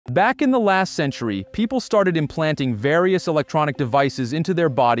Back in the last century, people started implanting various electronic devices into their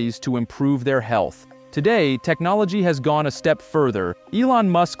bodies to improve their health. Today, technology has gone a step further. Elon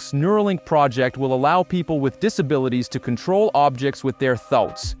Musk's Neuralink project will allow people with disabilities to control objects with their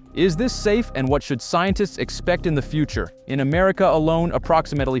thoughts. Is this safe, and what should scientists expect in the future? In America alone,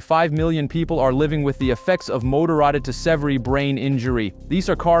 approximately 5 million people are living with the effects of motorized to severe brain injury. These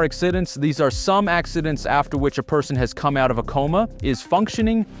are car accidents. These are some accidents after which a person has come out of a coma, is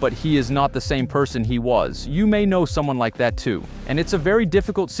functioning, but he is not the same person he was. You may know someone like that too. And it's a very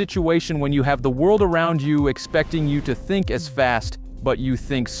difficult situation when you have the world around you expecting you to think as fast, but you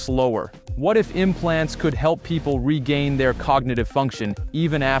think slower. What if implants could help people regain their cognitive function,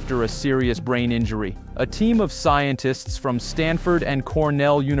 even after a serious brain injury? A team of scientists from Stanford and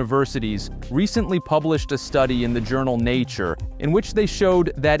Cornell universities recently published a study in the journal Nature, in which they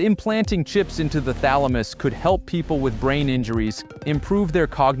showed that implanting chips into the thalamus could help people with brain injuries improve their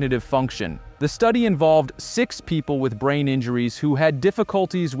cognitive function. The study involved 6 people with brain injuries who had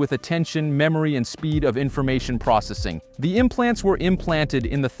difficulties with attention, memory, and speed of information processing. The implants were implanted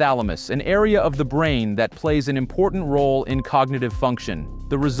in the thalamus, an area of the brain that plays an important role in cognitive function.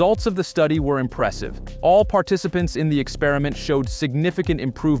 The results of the study were impressive. All participants in the experiment showed significant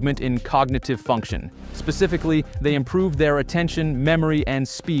improvement in cognitive function. Specifically, they improved their attention, memory, and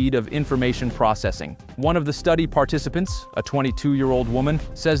speed of information processing. One of the study participants, a 22-year-old woman,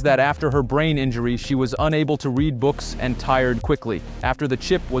 says that after her brain injury, she was unable to read books and tired quickly. After the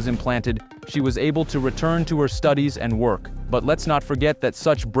chip was implanted, she was able to return to her studies and work. But let's not forget that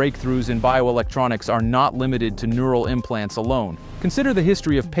such breakthroughs in bioelectronics are not limited to neural implants alone. Consider the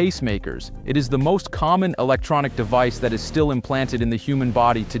history of pacemakers. It is the most common electronic device that is still implanted in the human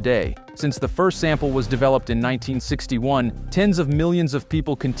body today. Since the first sample was developed in 1961, tens of millions of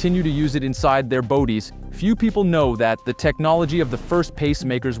people continue to use it inside their bodies. Few people know that the technology of the first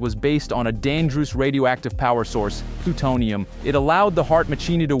pacemakers was based on a dangerous radioactive power source, plutonium. It allowed the heart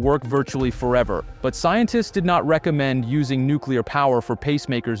machine to work virtually forever. But scientists did not recommend using nuclear power for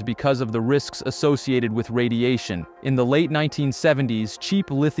pacemakers because of the risks associated with radiation. In the late 1970s, cheap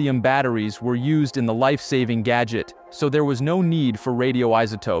lithium batteries were used in the life-saving gadget, so there was no need for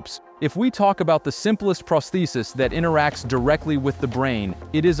radioisotopes. If we talk about the simplest prosthesis that interacts directly with the brain,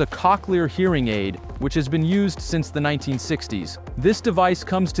 it is a cochlear hearing aid, which has been used since the 1960s. This device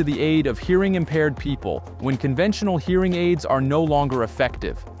comes to the aid of hearing-impaired people when conventional hearing aids are no longer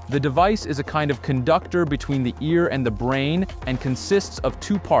effective. The device is a kind of conductor between the ear and the brain and consists of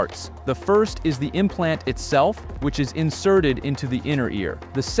 2 parts. The first is the implant itself, which is inserted into the inner ear.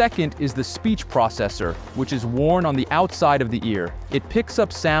 The second is the speech processor, which is worn on the outside of the ear. It picks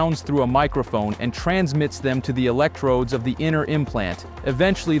up sounds through a microphone and transmits them to the electrodes of the inner implant.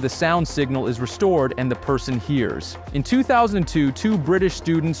 Eventually, the sound signal is restored and the person hears. In 2002, 2 British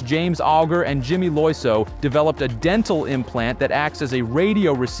students, James Auger and Jimmy Loiseau, developed a dental implant that acts as a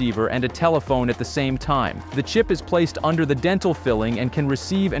radio receiver and a telephone at the same time. The chip is placed under the dental filling and can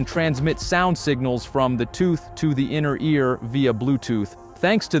receive and transmit sound signals from the tooth to the inner ear via Bluetooth.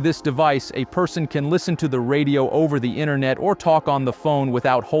 Thanks to this device, a person can listen to the radio over the internet or talk on the phone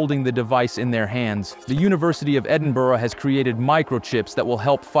without holding the device in their hands. The University of Edinburgh has created microchips that will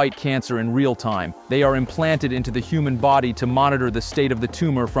help fight cancer in real time. They are implanted into the human body to monitor the state of the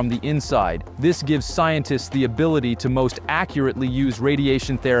tumor from the inside. This gives scientists the ability to most accurately use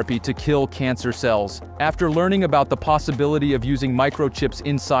radiation therapy to kill cancer cells. After learning about the possibility of using microchips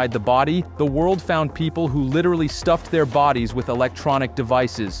inside the body, the world found people who literally stuffed their bodies with electronic devices.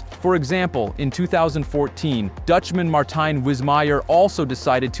 For example, in 2014, Dutchman Martijn Wismayer also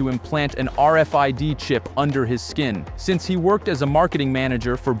decided to implant an RFID chip under his skin. Since he worked as a marketing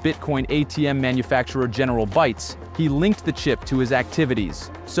manager for Bitcoin ATM manufacturer General Bytes, he linked the chip to his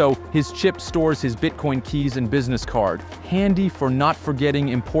activities. So, his chip stores his Bitcoin keys and business card. Handy for not forgetting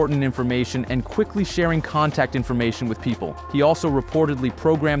important information and quickly sharing contact information with people. He also reportedly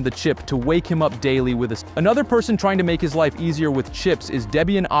programmed the chip to wake him up daily with a... Another person trying to make his life easier with chips is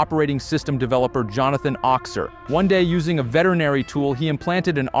Debian operating system developer Jonathan Oxer. One day, using a veterinary tool, he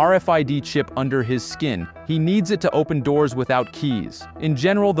implanted an RFID chip under his skin. He needs it to open doors without keys. In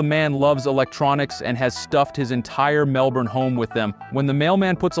general, the man loves electronics and has stuffed his entire Melbourne home with them. When the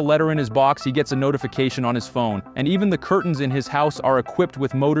mailman puts a letter in his box, he gets a notification on his phone. And even the curtains in his house are equipped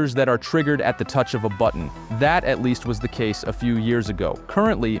with motors that are triggered at the touch of a button. That, at least, was the case a few years ago.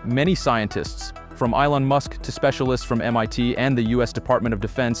 Currently, many scientists, from Elon Musk to specialists from MIT and the US Department of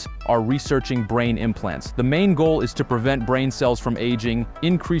Defense, are researching brain implants. The main goal is to prevent brain cells from aging,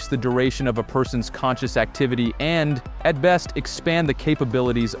 increase the duration of a person's conscious activity, and, at best, expand the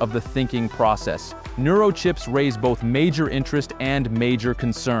capabilities of the thinking process. Neurochips raise both major interest and major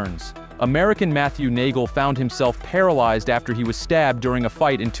concerns. American Matthew Nagel found himself paralyzed after he was stabbed during a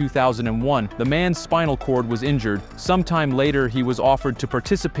fight in 2001. The man's spinal cord was injured. Sometime later, he was offered to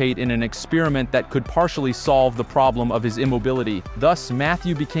participate in an experiment that could partially solve the problem of his immobility. Thus,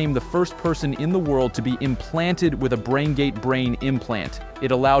 Matthew became the first person in the world to be implanted with a BrainGate brain implant.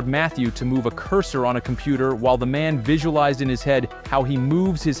 It allowed Matthew to move a cursor on a computer while the man visualized in his head how he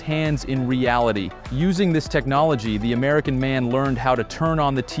moves his hands in reality. Using this technology, the American man learned how to turn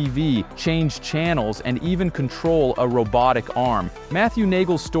on the TV, change channels, and even control a robotic arm. Matthew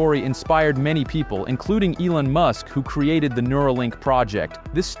Nagel's story inspired many people, including Elon Musk, who created the Neuralink project.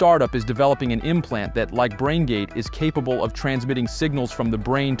 This startup is developing an implant that, like BrainGate, is capable of transmitting signals from the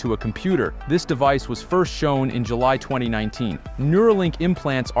brain to a computer. This device was first shown in July 2019. Neuralink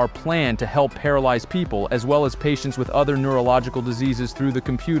implants are planned to help paralyzed people, as well as patients with other neurological diseases, through the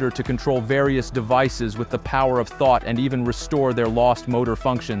computer to control various devices with the power of thought and even restore their lost motor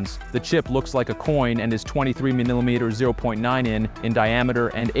functions. The chip looks like a coin and is 23mm 0.9 in diameter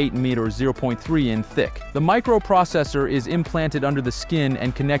and 8mm 0.3 in thick. The microprocessor is implanted under the skin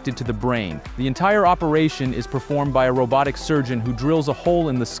and connected to the brain. The entire operation is performed by a robotic surgeon who drills a hole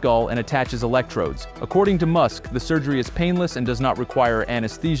in the skull and attaches electrodes. According to Musk, the surgery is painless and does not require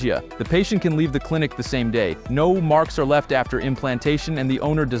anesthesia. The patient can leave the clinic the same day. No marks are left after implantation, and the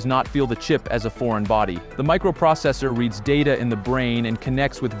owner does not feel the chip as a foreign body. The microprocessor reads data in the brain and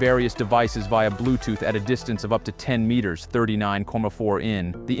connects with various devices via Bluetooth at a distance of up to 10 meters, 39.4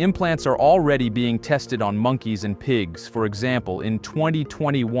 in. The implants are already being tested on monkeys and pigs. For example, in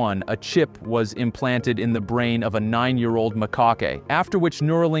 2021, a chip was implanted in the brain of a 9-year-old macaque, after which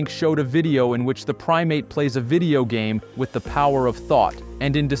Neuralink showed a video in which the primate plays a video game with the power of thought.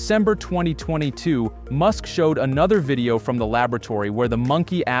 And in December 2022, Musk showed another video from the laboratory where the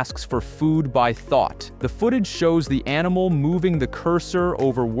monkey asks for food by thought. The footage shows the animal moving the cursor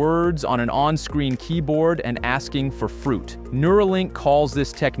over words on an on-screen keyboard and asking for fruit. Neuralink calls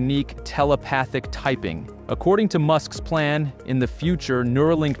this technique telepathic typing. According to Musk's plan, in the future,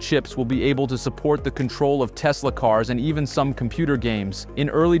 Neuralink chips will be able to support the control of Tesla cars and even some computer games. In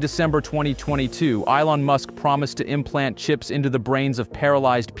early December 2022, Elon Musk promised to implant chips into the brains of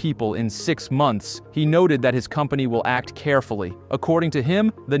paralyzed people in 6 months. He noted that his company will act carefully. According to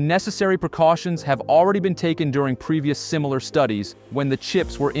him, the necessary precautions have already been taken during previous similar studies when the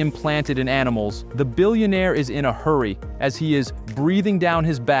chips were implanted in animals. The billionaire is in a hurry, as he is breathing down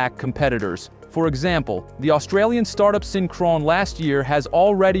his back competitors. For example, the Australian startup Synchron last year has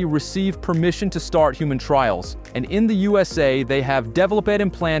already received permission to start human trials, and in the USA they have developed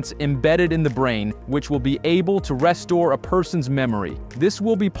implants embedded in the brain which will be able to restore a person's memory. This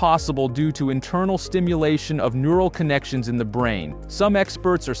will be possible due to internal stimulation of neural connections in the brain. Some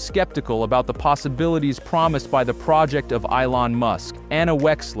experts are skeptical about the possibilities promised by the project of Elon Musk. Anna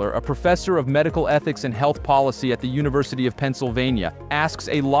Wexler, a professor of medical ethics and health policy at the University of Pennsylvania, asks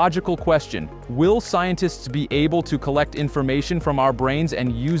a logical question: will scientists be able to collect information from our brains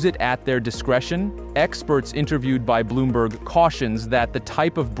and use it at their discretion? Experts interviewed by Bloomberg cautions that the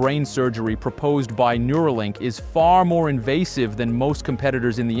type of brain surgery proposed by Neuralink is far more invasive than most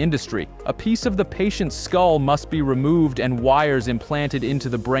competitors in the industry. A piece of the patient's skull must be removed and wires implanted into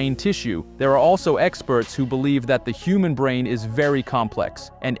the brain tissue. There are also experts who believe that the human brain is very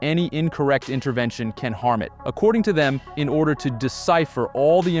complex, and any incorrect intervention can harm it. According to them, in order to decipher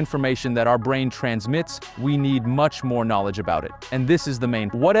all the information that our brain transmits, we need much more knowledge about it. And this is the main.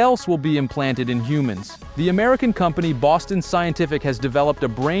 What else will be implanted in humans? The American company Boston Scientific has developed a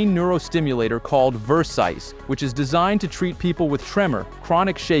brain neurostimulator called Vercise, which is designed to treat people with tremor,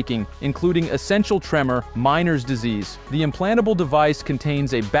 chronic shaking, including essential tremor, Meniere's disease. The implantable device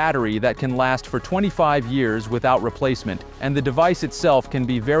contains a battery that can last for 25 years without replacement, and the device itself can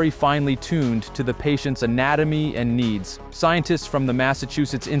be very finely tuned to the patient's anatomy and needs. Scientists from the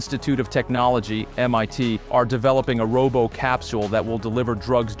Massachusetts Institute of Technology, MIT, are developing a robo-capsule that will deliver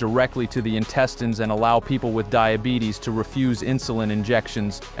drugs directly to the intestines and allow people with diabetes to refuse insulin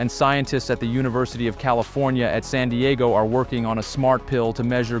injections. And scientists at the University of California at San Diego are working on a smart pill to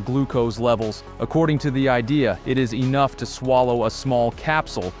measure glucose levels. According to the idea, it is enough to swallow a small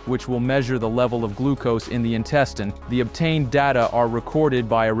capsule, which will measure the level of glucose in the intestine. The obtained data are recorded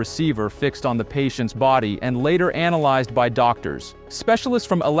by a receiver fixed on the patient's body and later analyzed by doctors. Specialists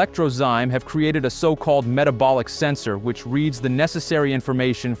from Electrozyme have created a so-called metabolic sensor which reads the necessary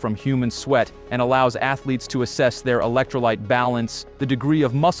information from human sweat and allows athletes to assess their electrolyte balance, the degree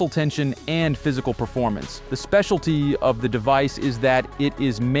of muscle tension, and physical performance. The specialty of the device is that it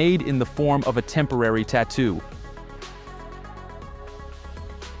is made in the form of a temporary tattoo.